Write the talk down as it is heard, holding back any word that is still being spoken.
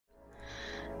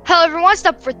Hello everyone,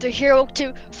 stop for the hero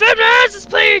to fitness. It's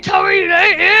playing Tower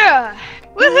Unite. Yeah.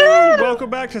 Woohoo! Welcome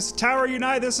back to Tower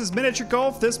Unite. This is miniature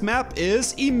golf. This map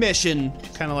is Emission.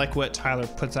 Kind of like what Tyler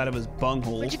puts out of his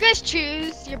bunghole. Would you guys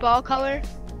choose your ball color?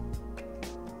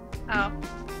 Oh.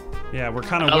 Yeah, we're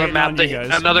kind of waiting on you guys.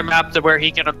 Another map where he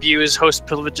can abuse host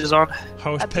privileges on.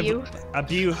 Abuse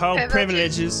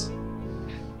privileges.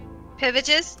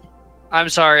 Privileges? I'm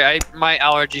sorry, my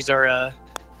allergies are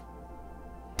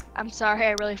I'm sorry,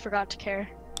 I really forgot to care.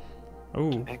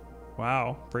 Oh,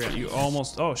 wow. Brianna, you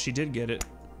almost... Oh, she did get it.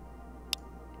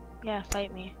 Yeah,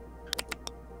 fight me.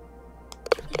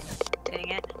 Dang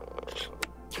it.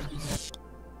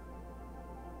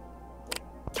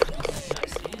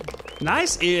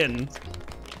 Nice in.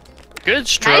 Good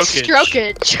strokage. Nice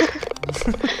strokage.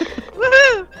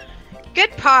 Woohoo!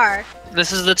 Good par.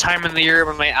 This is the time in the year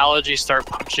when my allergies start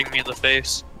punching me in the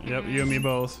face. Yep, you and me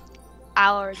both.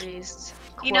 Allergies.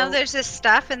 You know, there's this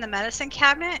stuff in the medicine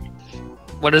cabinet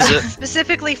What is it?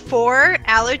 specifically for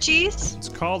allergies. It's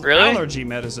called Really? allergy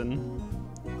medicine.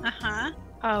 Uh-huh.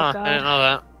 Oh Huh, god. I didn't know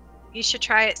that. You should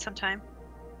try it sometime.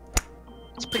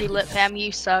 It's pretty lit, fam.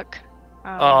 You suck.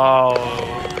 Oh.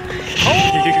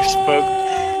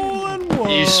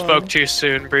 You Oh, spoke too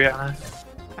soon, Brianna.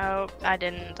 Oh, I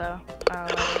didn't though.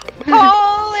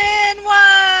 Hole in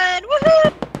one!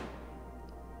 Woohoo!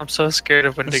 I'm so scared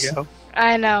of Wendigo.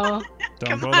 I know. Don't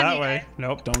Come go on, that you way. guys.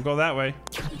 Nope, don't go that way.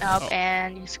 Nope,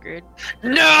 and you screwed.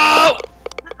 No!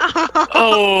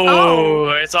 Oh,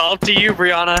 it's all up to you,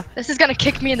 Brianna. This is gonna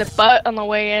kick me in the butt on the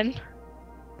way in.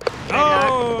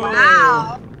 Oh!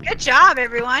 Wow. Good job,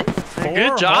 everyone.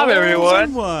 Good job, holes everyone.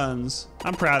 in ones.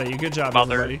 I'm proud of you. Good job,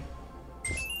 Mother. everybody.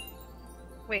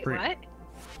 Wait, Pre- what?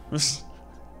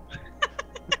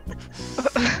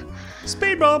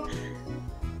 Speed bump.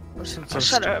 So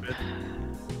Shut up. stupid.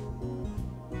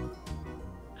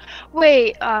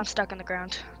 Wait, I'm stuck on the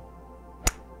ground.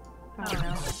 Oh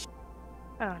no.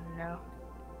 Oh no.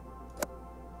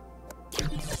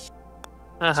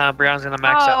 Brianna's gonna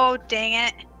max out. Oh, dang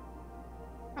it.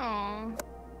 Oh.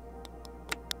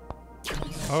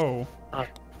 Oh.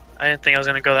 I didn't think I was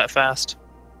gonna go that fast.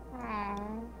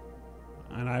 Oh.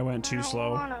 And I went too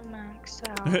slow. I don't wanna max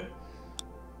out.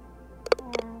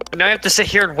 Now I have to sit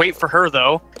here and wait for her,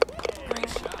 though.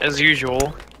 As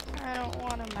usual. I don't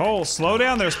wanna max Oh, slow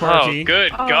down there, Sparky. Oh,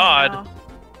 good Oh, God. no.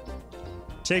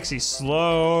 Tixie,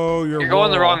 slow your You're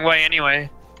going the roll. wrong way anyway.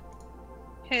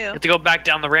 Who? You have to go back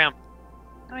down the ramp.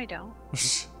 No, I don't.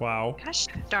 Wow. Gosh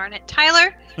darn it.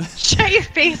 Tyler, shut your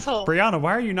face hole. Brianna,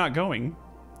 why are you not going?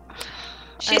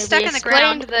 She's stuck in the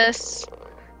ground. This.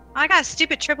 I got a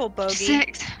stupid triple bogey.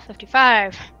 56,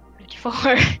 55,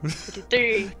 54,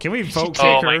 53. Can we vote kick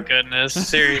Oh her? my goodness,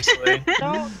 seriously.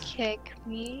 Don't kick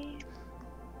me.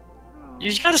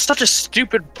 You got such a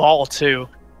stupid ball, too.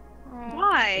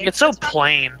 Why? It's so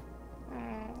plain.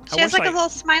 She I has wish like a little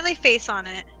smiley face on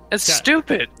it. It's Yeah.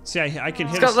 stupid. See, I can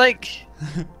It's hit got a... like...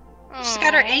 She's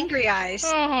got her angry eyes.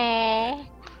 Oh.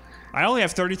 I only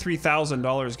have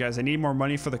 $33,000, guys. I need more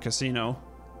money for the casino.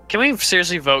 Can we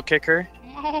seriously vote kick her?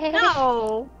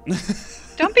 No.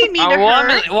 Don't be mean to I'm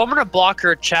her. gonna block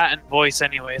her chat and voice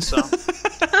anyway, so...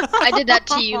 I did that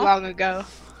to you long ago.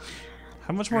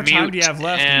 How much more time do you have Mute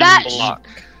left? and That- block.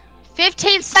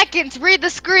 15 seconds. Read the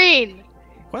screen.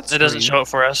 What It doesn't screen? show it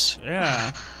for us.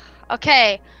 Yeah.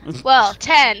 Okay. Well,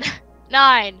 10,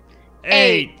 9,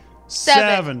 8,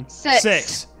 7, 6,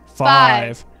 6, 5,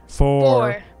 5, 4,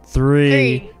 4,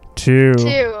 3, 2.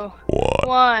 2,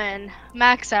 1.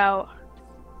 Max out.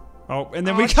 Oh, and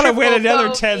then Oh, we gotta wait triple another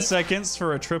bogey. 10 seconds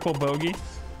for a triple bogey.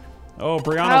 Oh,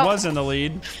 Brianna Oh. was in the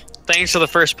lead. Thanks for the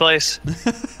first place.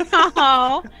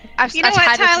 Oh. You know what,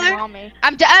 tied with Tyler? Mommy.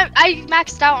 I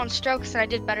maxed out on strokes and I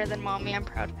did better than Mommy. I'm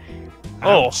proud.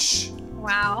 Oh. Ouch.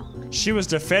 Wow. She was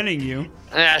defending you.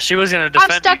 Yeah, she was gonna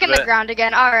defend I'm stuck me, in the but- ground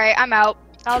again. Alright, I'm out.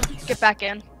 I'll get back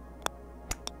in.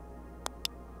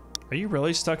 Are you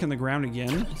really stuck in the ground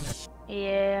again?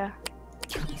 Yeah.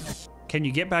 Can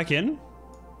you get back in?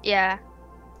 Yeah.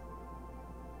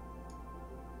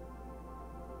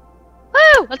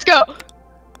 Woo! Let's go!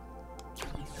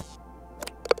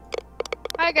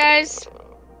 Hi, guys.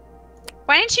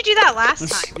 Why didn't you do that last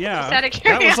time? Yeah, Just out of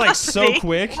that was like so curiosity.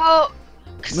 quick. Well,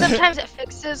 sometimes it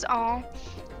fixes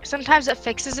sometimes it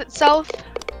fixes itself.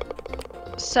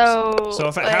 So So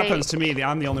if it like, happens to me,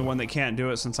 I'm the only one that can't do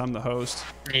it since I'm the host.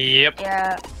 Yep.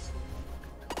 Yeah.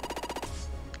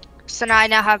 So now I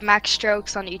have max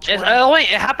strokes on each one. Wait,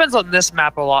 it happens on this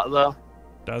map a lot, though.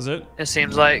 Does it? It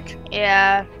seems like.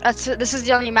 Yeah, this is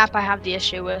the only map I have the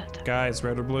issue with. Guys,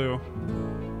 red or blue?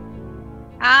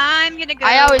 I'm gonna go.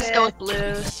 I always go with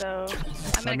blue, so I'm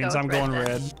That gonna means go I'm with going then.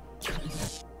 red.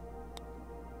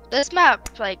 This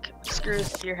map, like,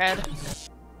 screws with your head.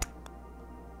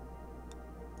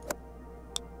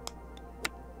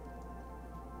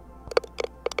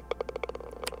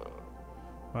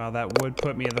 Wow, that would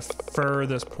put me at the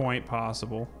furthest point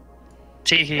possible.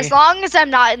 Teehee. As long as I'm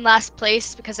not in last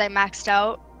place because I maxed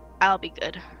out, I'll be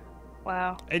good.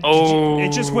 Wow.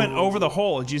 It just went over the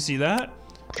hole. Did you see that?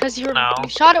 Because you No.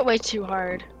 shot it way too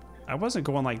hard. I wasn't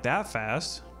going like that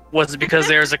fast. Was it because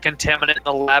there's a contaminant in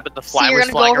the lab and the So fly you're was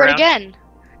gonna go flying over it around? again.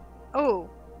 Oh.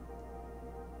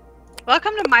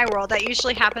 Welcome to my world. That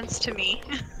usually happens to me.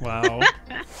 Wow.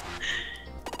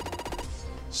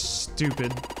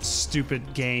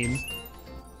 Stupid game.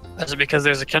 Is it because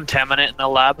there's a contaminant in the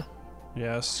lab?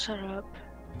 Yes. Shut up.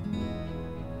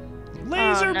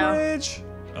 Laser Oh, no. bridge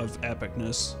of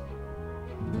epicness.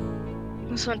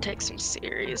 This one takes some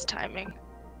serious timing.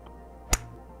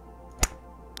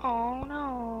 Oh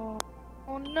no.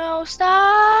 Oh no,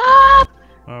 stop!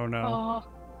 Oh no. Oh.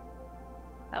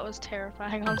 That was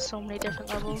terrifying on so many different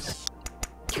levels.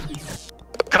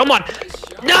 Come on!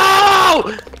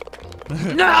 No!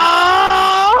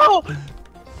 No!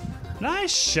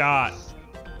 Nice shot.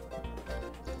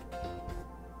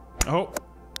 Oh.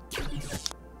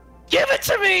 Give it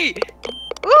to me!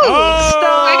 Ooh,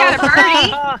 Oh! I got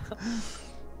a birdie.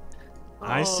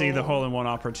 I see the hole-in-one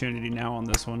opportunity now on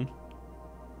this one.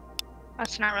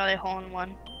 That's not really a hole in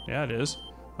one. Yeah, it is.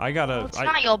 I got No, a. it's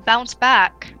not, you'll bounce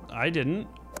back. I didn't.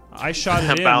 I shot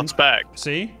it in. Bounce back.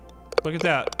 See? Look at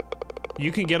that.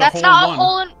 You can get That's a not a hole-in-one.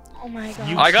 hole in. Oh my god.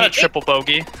 You I got a can't- triple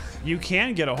bogey. You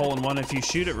can get a hole-in-one if you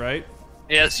shoot it right.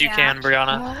 Yes, you Yeah. can,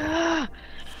 Brianna.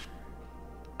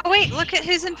 Oh wait, look at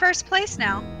who's in first place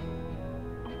now.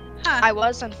 Huh. I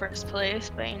was in first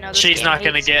place, but you know this She's game not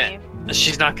gonna hates get- me.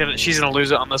 She's gonna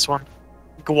lose it on this one.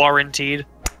 Guaranteed.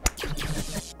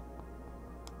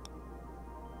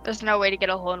 There's no way to get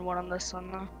a hole in one on this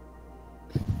one though.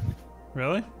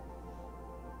 Really?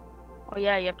 Oh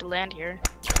yeah, you have to land here.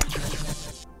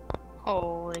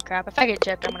 Holy crap! If I get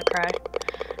chipped, I'm gonna cry.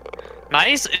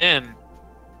 Nice in.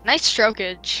 Nice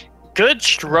strokeage. Good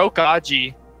stroke,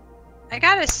 Aji. I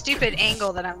got a stupid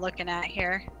angle that I'm looking at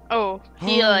here. Oh,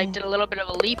 he like did a little bit of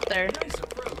a leap there.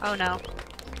 Oh no.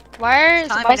 Why is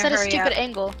Time why to is that a hurry stupid up.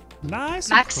 angle? Nice.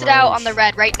 Max it out on approach. the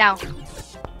red right now.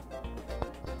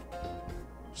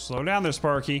 Slow down there,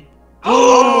 Sparky.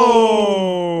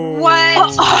 Oh!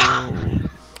 What?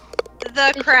 The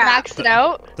Did you crap. max it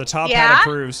out? The top Yeah? hat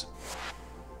approves.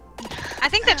 I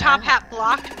think the top hat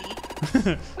blocked me. What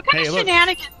kind Hey, of look.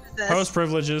 shenanigans is this? Host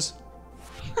privileges.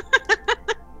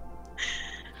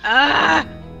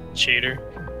 Cheater.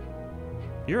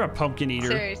 You're a pumpkin eater.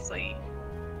 Seriously.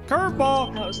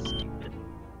 Curveball. That was stupid.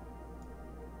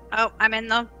 Oh, I'm in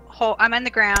the hole. I'm in the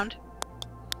ground.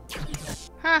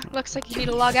 Huh? Looks like you need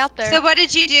to log out there. So what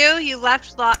did you do? You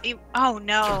left oh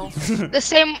no. The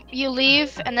same, you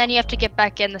leave and then you have to get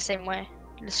back in the same way.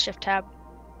 Just shift tab.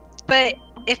 But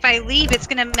if I leave, it's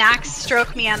gonna max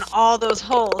stroke me on all those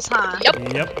holes, huh?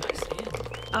 Yep. Yep.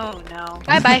 Oh no.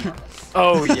 Bye bye.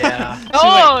 Oh yeah.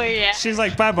 Yeah. She's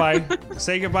like, bye-bye.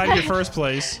 Say goodbye to your first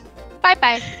place. Bye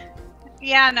bye.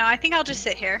 Yeah, no, I think I'll just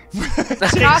sit here.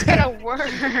 It's not gonna work.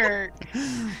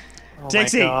 Oh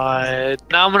Dixie. my god.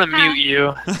 Now I'm gonna mute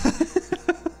you.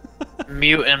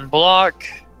 Mute and block.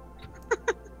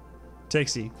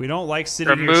 Dixie, we don't like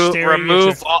sitting here staring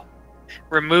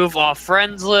Remove off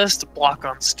friends list. Block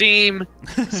on Steam.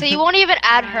 So you won't even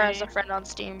add her as a friend on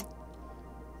Steam.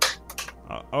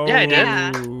 Oh. Yeah, I did.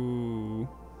 Yeah.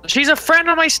 She's a friend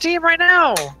on my Steam right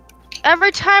now.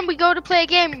 Every time we go to play a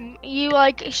game, you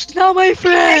like, she's not my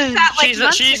friend. That, like, she's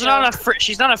months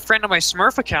ago. not a friend on my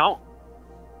Smurf account.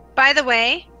 By the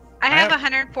way, I have have-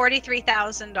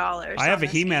 $143,000. I have a on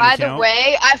this He-Man By account. the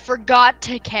way, I forgot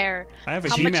to care. I have a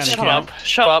How much He-Man shut Shut account. up.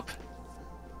 Shut up.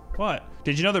 What?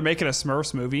 Did you know they're making a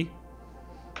Smurfs movie?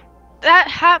 That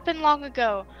happened long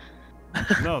ago.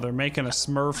 No, they're making a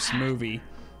Smurfs movie.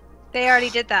 They already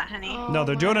did that, honey. No,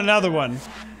 they're doing another one.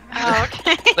 Oh,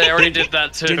 okay. They already did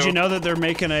that too. Did you know that they're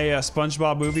making a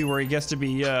SpongeBob movie where he gets to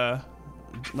be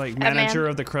like manager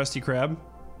of the Krusty Krab?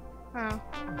 Oh.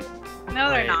 No,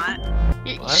 they're Wait. not.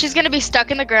 What? She's gonna be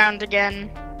stuck in the ground again.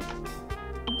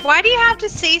 Why do you have to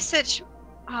say such?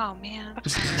 Oh man.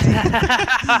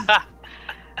 I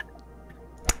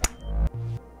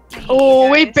hate Oh,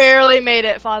 you we guys. barely made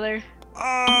it, Father.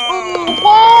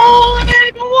 Oh!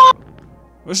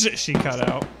 Well, she cut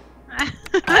out.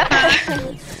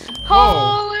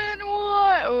 Hole in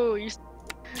one. Oh, you.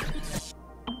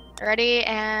 Ready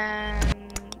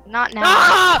and not now.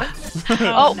 Ah!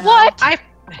 Oh, no. what?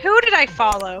 Who did I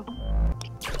follow?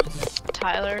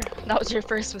 Tyler, that was your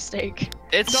first mistake.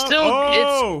 It's Don't- still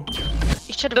Oh!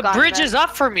 You should have The gone bridge there. is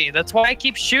up for me. That's why I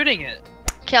keep shooting it.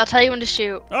 Okay, I'll tell you when to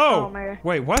shoot. Oh, Mary.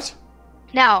 wait, what?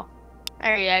 Now.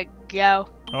 There you go.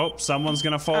 Oh, someone's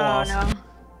gonna fall Oh off.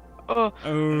 no. Oh.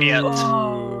 Ooh. Yet.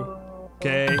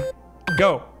 Okay,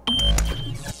 go.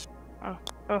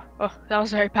 Oh, that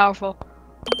was very powerful.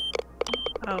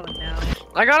 Oh no.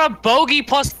 I got a bogey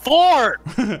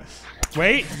 +4.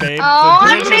 Wait, babe. Oh,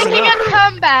 the I'm bridge isn't making up. a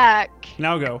comeback.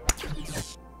 Now go.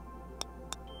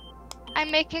 I'm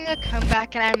making a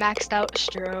comeback and I maxed out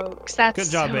strokes. That's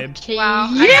Good job, so babe. Cute. Wow.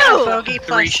 I got a bogey 3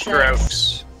 plus 6.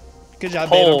 strokes. Good job,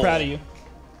 babe. I'm Oh. proud of you.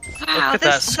 Wow, Look at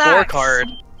that this sucks.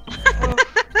 scorecard.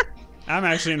 I'm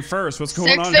actually in first. What's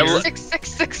going on Six, here? six, six,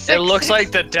 six, six, It looks six.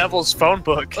 like the devil's phone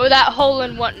book. Oh, that hole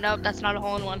in one. Nope, that's not a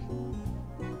hole in one.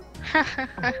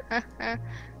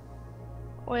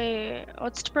 Wait,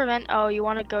 what's to prevent? Oh, you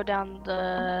want to go down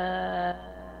the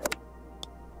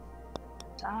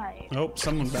side. Nope,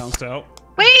 someone bounced out.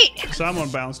 Wait! Someone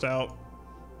bounced out.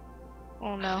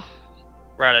 Oh no.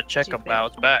 Right, a check Stupid.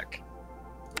 about back.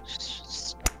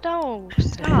 Don't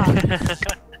stop.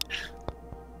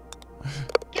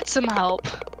 Get some help.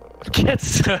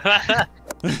 Kids.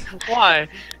 Why?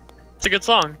 It's a good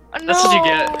song. No. That's what you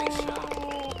get.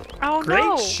 Oh Great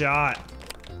no! shot.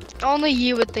 Only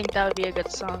you would think that would be a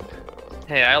good song.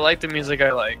 Hey, I like the music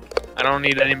I like. I don't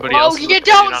need anybody Oh, else's you opinion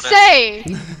don't on it. say!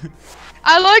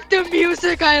 I like the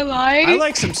music I like. I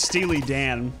like some Steely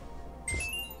Dan.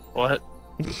 What?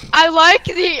 I like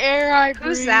the air I breathe.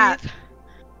 Who's that?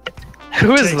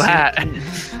 Who is Jason. that?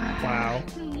 Wow.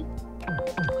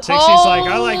 Trixie's like,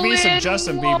 I like me some Hole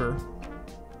Justin in one. Bieber.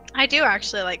 I do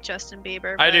actually like Justin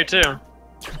Bieber. I do but- too.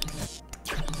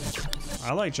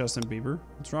 I like Justin Bieber.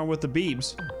 What's wrong with the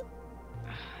Biebs?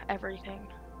 Everything.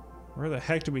 Where the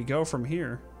heck do we go from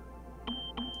here?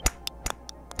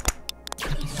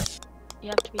 You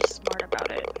have to be smart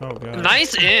about it. Oh god.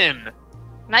 Nice in.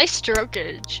 Nice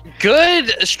strokage. Good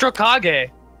Strokage.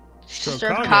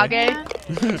 Strokage.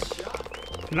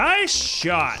 Strokage. Nice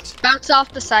shot. Bounce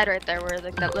off the side right there where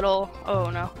like that little. Oh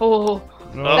no. Oh,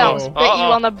 that Oh. almost bit you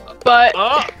Uh-oh. on the butt.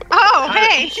 Oh, Oh, How did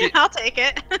hey! she- I'll take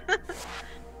it.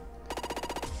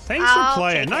 Thanks I'll for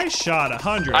playing. take it. Nice shot.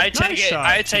 100. I nice take it. shot.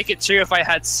 I take it too. If I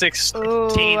had 16 Ooh,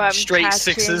 I'm straight catching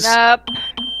sixes, up.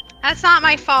 That's not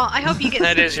my fault. I hope you get.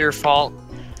 that is your fault.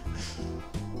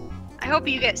 I hope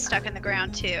you get stuck in the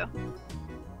ground too.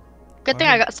 Good thing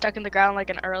I got stuck in the ground like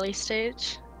an early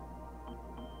stage.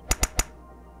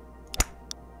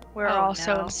 We're Oh, all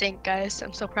so no. in sync, guys.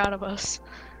 I'm so proud of us.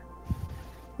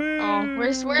 Woo. Oh,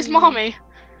 where's mommy?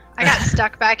 I got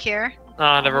stuck back here.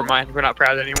 Oh, never mind. We're not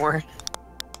proud anymore.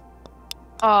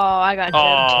 Oh, I got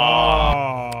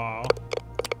Oh, Oh.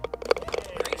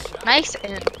 Nice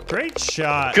in. Great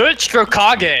shot. good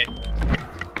Strokage.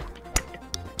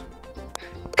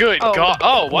 Good Oh. God.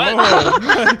 Oh, what?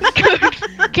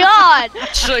 Whoa. God,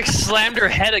 She like slammed her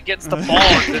head against the ball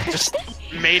and then just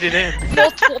made it in.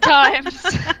 multiple times.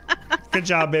 Good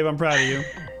job, babe. I'm proud of you.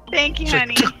 Thank you,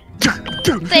 honey.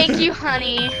 Thank you,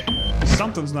 honey.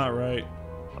 Something's not right.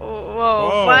 Whoa.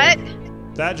 Whoa.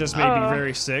 What? That just made me Oh.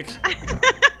 very sick.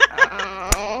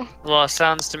 Oh. Well, it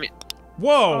sounds to me.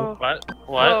 Whoa. What?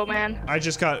 Whoa, What? man. I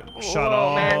just got shot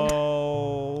Whoa, man.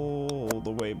 all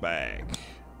the way back.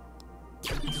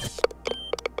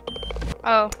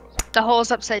 Oh, the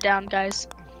hole's upside down, guys.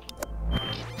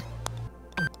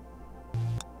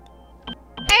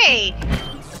 Hey!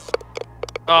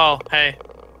 Oh, hey.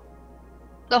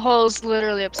 The hole's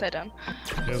literally upside down.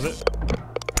 Is it?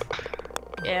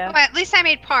 Yeah. Well, at least I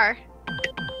made par.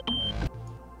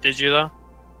 Did you though?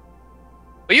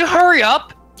 Will you hurry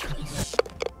up?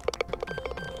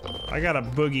 I got a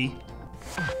boogie.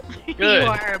 Good. You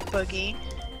are a boogie.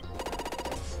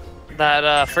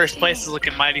 That first place is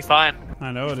looking mighty fine.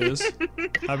 I know it is.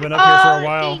 I've been up here for a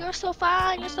while. You're so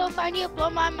fine. You're so fine. You blow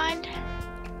my mind.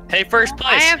 Hey, first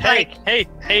place. have,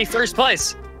 Hey, first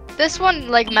place. This one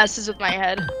like messes with my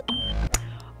head.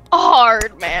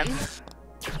 Hard, man.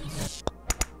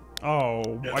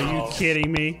 Oh, are you No.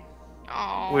 kidding me?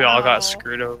 Oh. We all got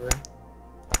screwed over.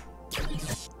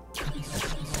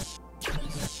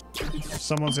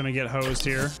 Someone's gonna get hosed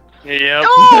here. Yep.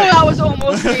 Oh, that was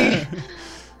almost me.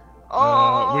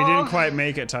 Oh. We didn't quite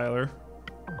make it, Tyler.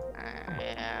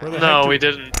 Yeah. Where the No, heck we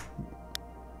did- didn't.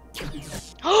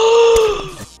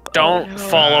 Don't no.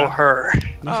 follow her.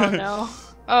 Oh no.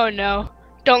 Oh no.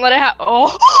 Don't let it happen.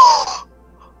 Oh.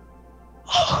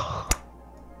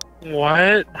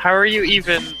 What? How are you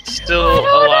even still I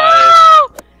don't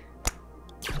alive?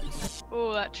 know.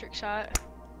 Oh, that trick shot.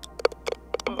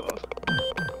 Oh.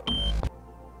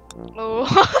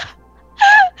 Oh.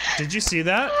 Did you see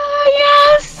that?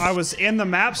 Yes. I was in the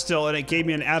map still, and it gave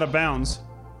me an out of bounds.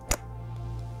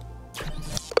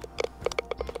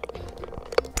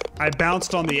 I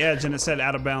bounced on the edge and it said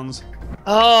out of bounds.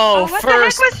 Oh, what the heck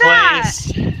first was that?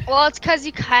 place. Well, it's because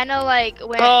you kind of like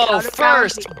went Oh, out of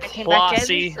bounds first and came back in,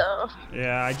 Flossie. so.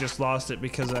 Yeah, I just lost it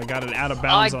because I got an out of I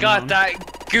bounds. got on that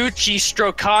Gucci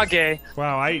Strokage.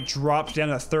 Wow, I dropped down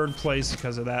to 3rd place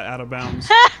because of that out of bounds.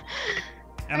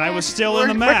 And I was still in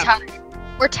the map.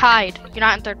 We're tied. You're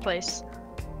not in 3rd place.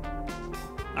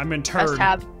 I'm in Press turd.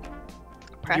 tab.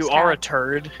 Press You tab. are a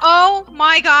turd. Oh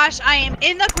my gosh, I am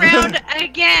in the ground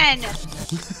again.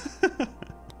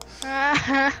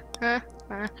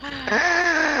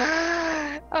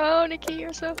 Oh, Nikki,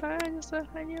 you're so fun. You're so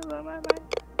fun. You blow my mind.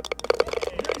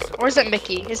 Or is it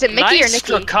Mickey? Is it Mickey Nice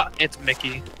or Nikki? It's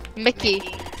Mickey. Mickey.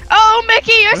 Oh,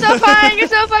 Mickey, you're so fun. You're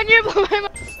so fun. You blow my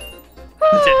mind.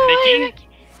 Is it Mickey?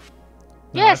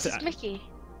 No, Yes, that's- it's Mickey.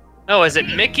 No, is it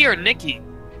Mickey or Nikki?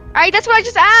 Alright, that's what I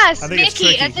just asked. I think it's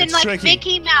Mickey, tricky. as in It's like tricky.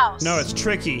 Mickey Mouse. No, it's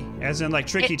tricky, as in like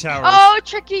Tricky Towers. Oh,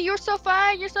 Tricky, you're so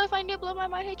fine. You're so fine. You blow my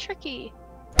mind. Hey, Tricky.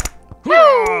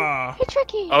 Hurrah! Hey,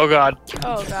 Tricky. Oh god.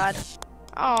 Oh God.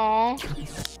 Oh.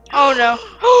 Oh no.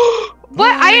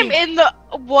 What? I am in the.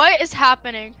 What is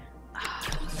happening?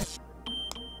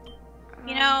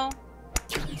 You know,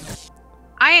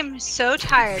 I am so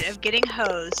tired of getting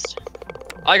hosed.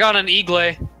 I got an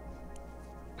Eagle.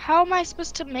 How am I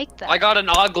supposed to make that? I got an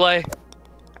Ogle.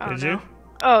 Oh, Did no. you?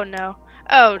 Oh no.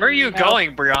 Oh. Where are you no.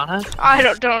 going, Brianna? I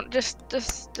don't. Just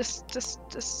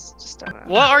don't know.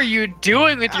 What are you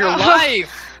doing with your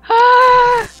life?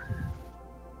 Ah!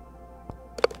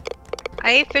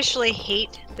 I officially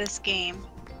hate this game.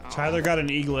 Tyler got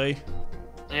an Eagle.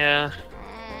 Yeah.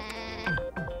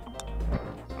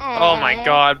 Oh my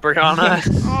god, Brianna.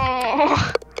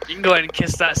 Oh. You can go ahead and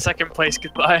kiss that 2nd place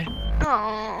goodbye.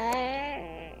 Oh.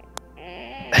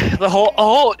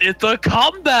 It's a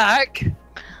comeback!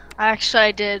 Actually,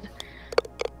 I did.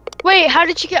 Wait, how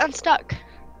did you get unstuck?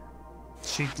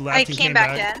 She left I and came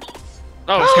back in.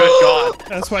 Oh, good god.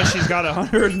 That's why she's got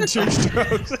 102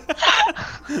 strokes.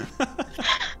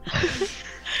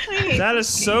 That is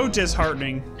so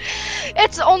disheartening.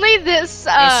 It's only this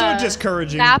It's so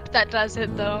discouraging. map that does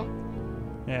it though.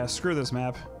 Yeah, screw this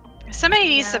map. Somebody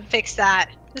needs Yeah. to fix that.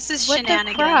 This is What the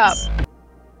shenanigans.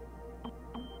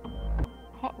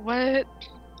 What?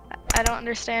 I don't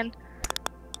understand.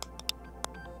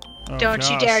 Oh, Don't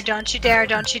you gosh. dare, don't you dare,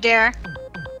 don't you dare.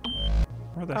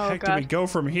 Where the Oh, heck do God. we go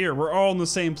from here? We're all in the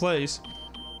same place.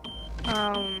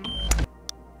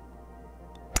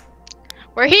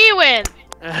 Where he went.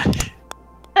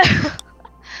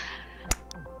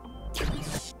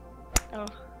 Oh.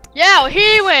 Yeah,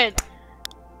 he went.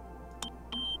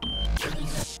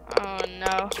 Oh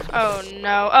no. Oh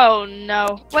no. Oh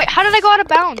no. Wait, how did I go out of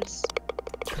bounds?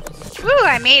 Woo,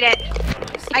 I made it.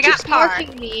 I It got keeps par.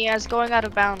 marking me as going out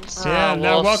of bounds. Yeah,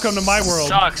 now welcome to my world.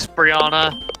 Sucks,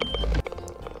 Brianna.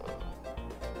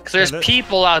 Because there's Yeah, that-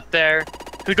 people out there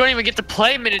who don't even get to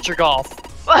play miniature golf.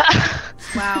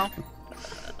 Wow.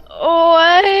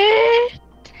 What?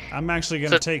 I'm actually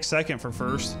gonna take 2nd for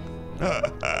 1st.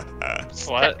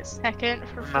 What? Second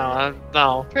for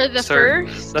No. For the sir.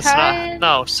 first That's time?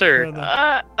 not. No, sir.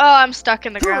 Oh, I'm stuck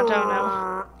in the ground. Oh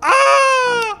no.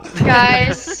 Ah!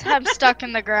 Guys, I'm stuck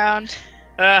in the ground.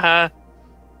 Uh-huh.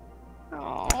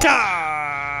 Oh.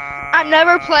 Ah! I'm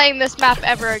never playing this map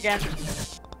ever again.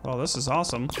 Oh, this is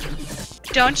awesome.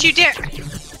 Don't you dare.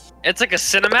 It's like a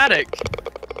cinematic.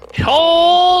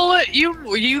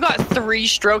 You got 3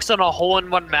 strokes on a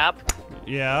hole-in-one map?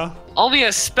 Yeah. Only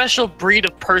a special breed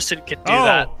of person can do Oh,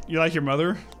 that. you like your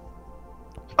mother?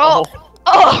 Oh.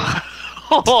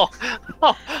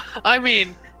 Oh. I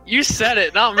mean, you said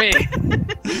it, not me.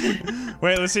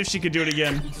 Wait, let's see if she could do it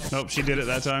again. Nope, she did it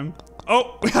that time.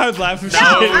 Oh, I was laughing.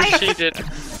 No, she did.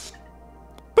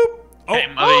 Boop. Oh. Hey,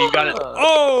 mother, you got it.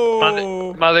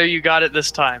 Oh. Mother, you got it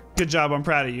this time. Good job. I'm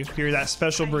proud of you. You're that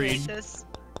special I breed. hate this.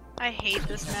 I hate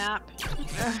this map.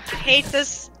 I hate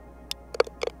this.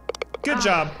 Good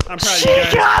job. I'm proud of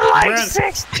you guys. Brent,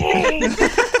 16.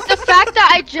 The fact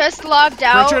that I just logged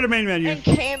out return to main menu. and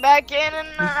came back in and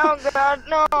oh god,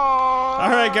 no. All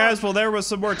right, guys. Well, there was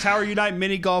some more Tower Unite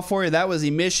mini golf for you. That was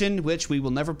Emission, which we will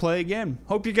never play again.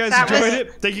 Hope you guys That was enjoyed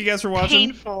it. Thank you guys for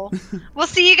watching. Painful. We'll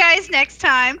see you guys next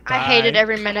time. I hated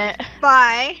every minute.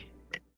 Bye.